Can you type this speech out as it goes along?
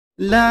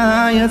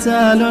لا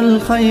يزال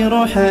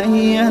الخير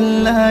حيا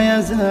لا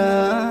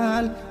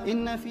يزال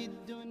إن في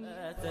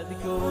الدنيا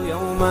تذكر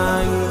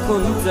يوما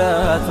كنت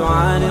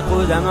تعانق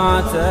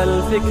دمعة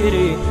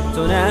الفكر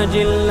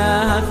تناجي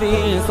الله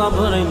في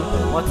صبر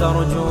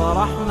وترجو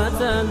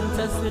رحمة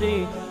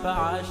تسري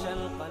فعاش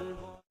القلب.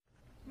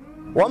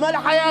 وما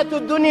الحياة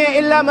الدنيا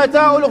إلا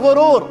متاع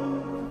الغرور.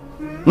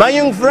 My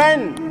young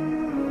friend,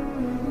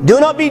 do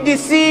not be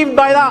deceived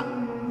by that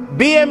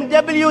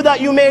BMW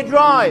that you may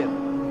drive.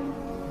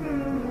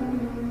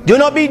 Do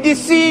not be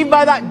deceived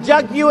by that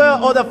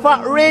Jaguar or the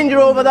fat Range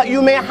Rover that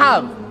you may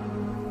have.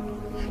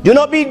 Do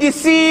not be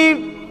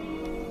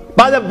deceived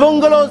by the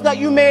bungalows that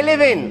you may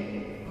live in.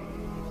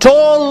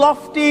 Tall,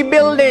 lofty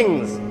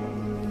buildings,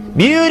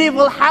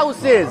 beautiful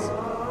houses,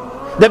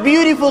 the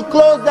beautiful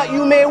clothes that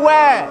you may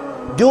wear.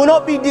 Do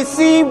not be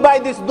deceived by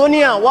this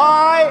dunya.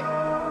 Why?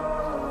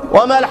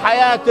 وَمَا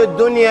الْحَيَاةُ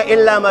الدُّنْيَا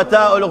إِلَّا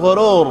مَتَاءُ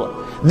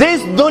الْغُرُورِ.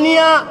 This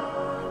dunya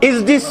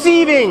is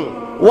deceiving.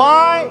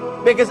 Why?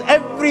 Because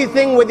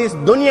everything with this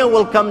dunya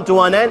will come to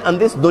an end, and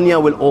this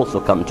dunya will also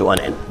come to an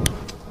end.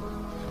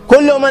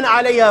 كل من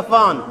عليها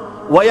فان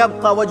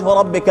ويبقى وجه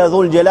ربك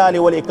ذو الجلال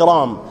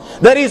والإكرام.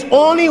 There is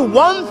only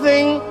one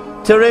thing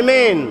to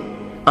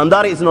remain, and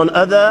that is none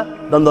other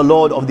than the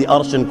Lord of the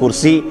Arsh and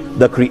Kursi,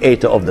 the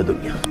creator of the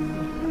dunya.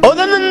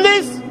 Other than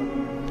this,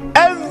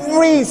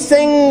 every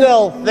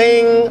single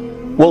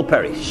thing will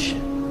perish.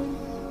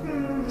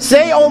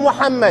 Say, O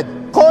Muhammad,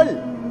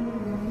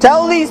 قل,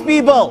 tell these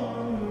people,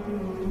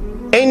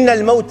 إن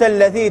الموت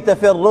الذي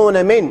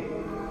تفرون منه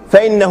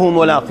فإنه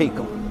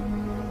ملاقيكم.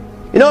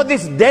 You know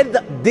this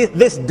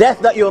death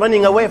that you're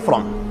running away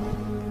from.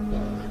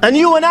 And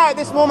you and I at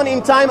this moment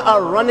in time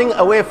are running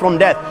away from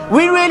death.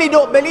 We really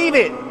don't believe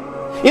it.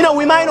 You know,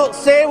 we might not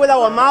say with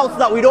our mouths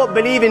that we don't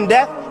believe in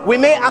death. We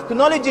may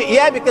acknowledge it,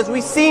 yeah, because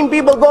we've seen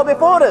people go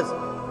before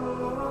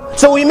us.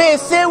 So we may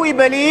say we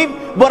believe,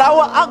 but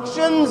our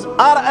actions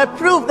are a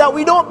proof that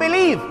we don't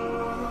believe.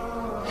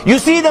 You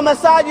see the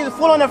masajid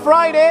full on a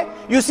Friday,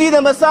 you see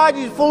the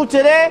masajid full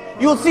today,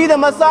 you'll see the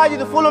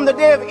masajid full on the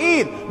day of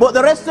Eid. But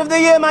the rest of the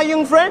year, my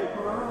young friend,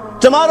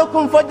 tomorrow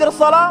come Fajr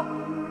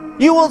Salah,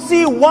 you will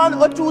see one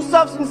or two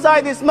safs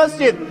inside this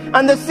masjid,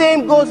 and the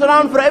same goes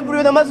around for every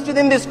other masjid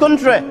in this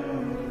country.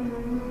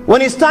 When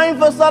it's time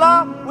for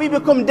Salah, we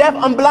become deaf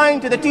and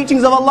blind to the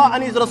teachings of Allah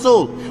and His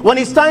Rasul. When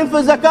it's time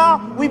for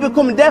Zakah, we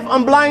become deaf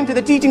and blind to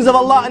the teachings of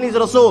Allah and His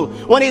Rasul.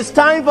 When it's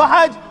time for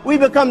Hajj, we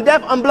become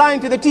deaf and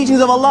blind to the teachings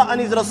of Allah and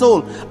His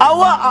Rasul.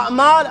 Our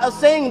a'mal are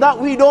saying that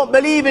we don't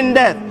believe in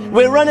death.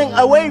 We're running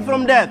away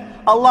from death.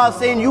 Allah is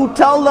saying, you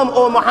tell them,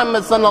 O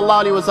Muhammad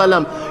sallallahu alaihi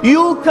wasallam,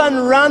 you can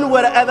run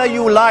wherever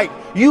you like.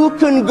 You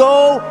can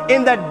go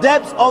in the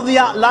depths of the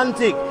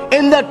Atlantic,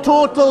 in the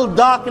total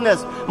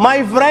darkness.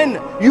 My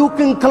friend, you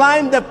can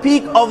climb the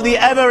peak of the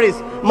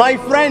Everest. My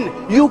friend,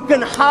 you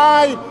can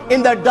hide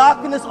in the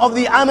darkness of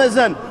the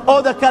Amazon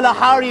or the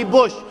Kalahari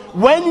bush.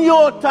 When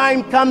your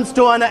time comes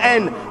to an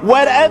end,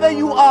 wherever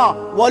you are,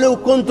 وَلَوْ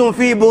كُنْتُمْ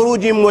فِي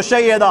بُرُوجٍ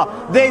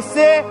مُشَيَّدَةٍ, they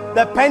say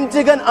the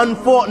Pentagon and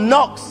Fort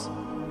Knox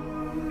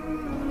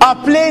are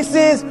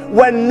places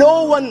where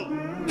no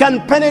one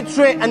can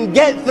penetrate and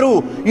get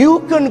through.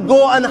 You can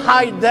go and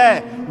hide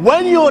there.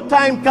 When your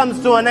time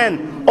comes to an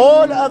end,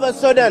 all of a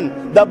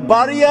sudden the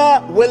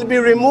barrier will be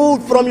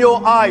removed from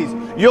your eyes.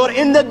 You're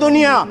in the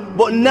dunya,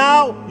 but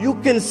now you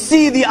can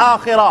see the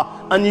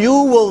akhirah, and you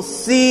will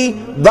see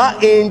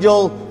that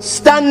angel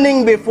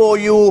standing before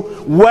you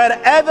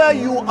wherever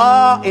you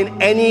are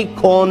in any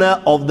corner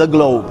of the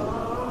globe.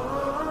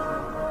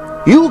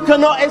 You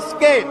cannot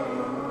escape.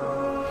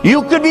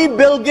 You could be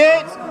Bill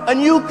Gates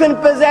and you can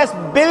possess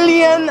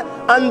billions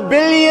and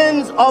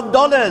billions of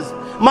dollars.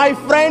 My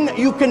friend,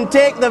 you can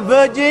take the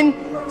Virgin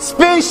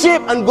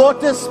spaceship and go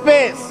to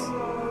space.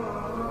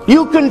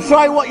 You can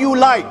try what you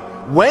like.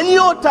 When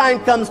your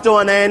time comes to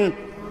an end,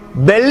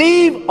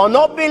 believe or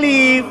not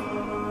believe,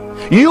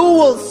 you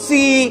will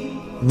see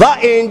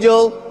that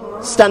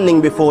angel standing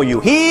before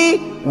you.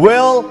 He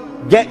will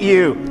get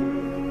you.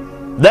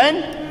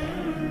 Then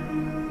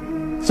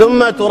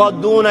ثم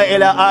تردون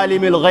إلى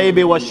عالم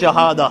الغيب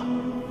والشهادة.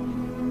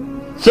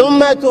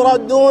 ثم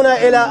تردون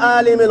إلى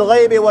عالم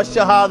الغيب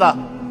والشهادة.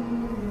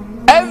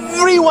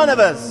 Every one of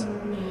us,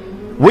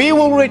 we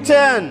will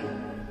return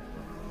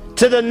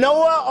to the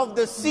knower of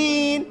the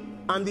seen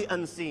and the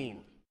unseen.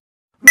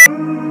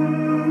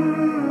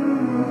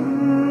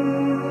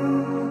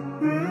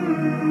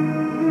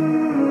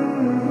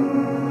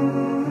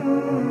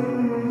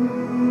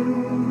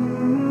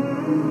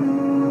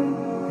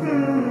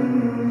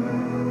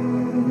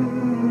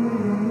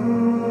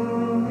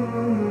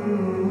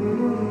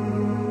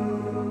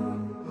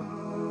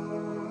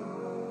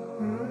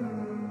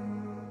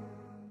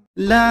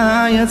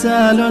 لا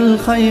يزال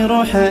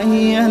الخير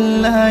حيا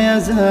لا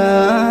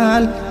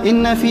يزال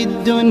إن في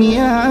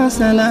الدنيا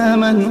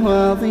سلاما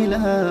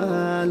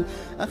وظلال.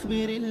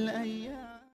 أخبر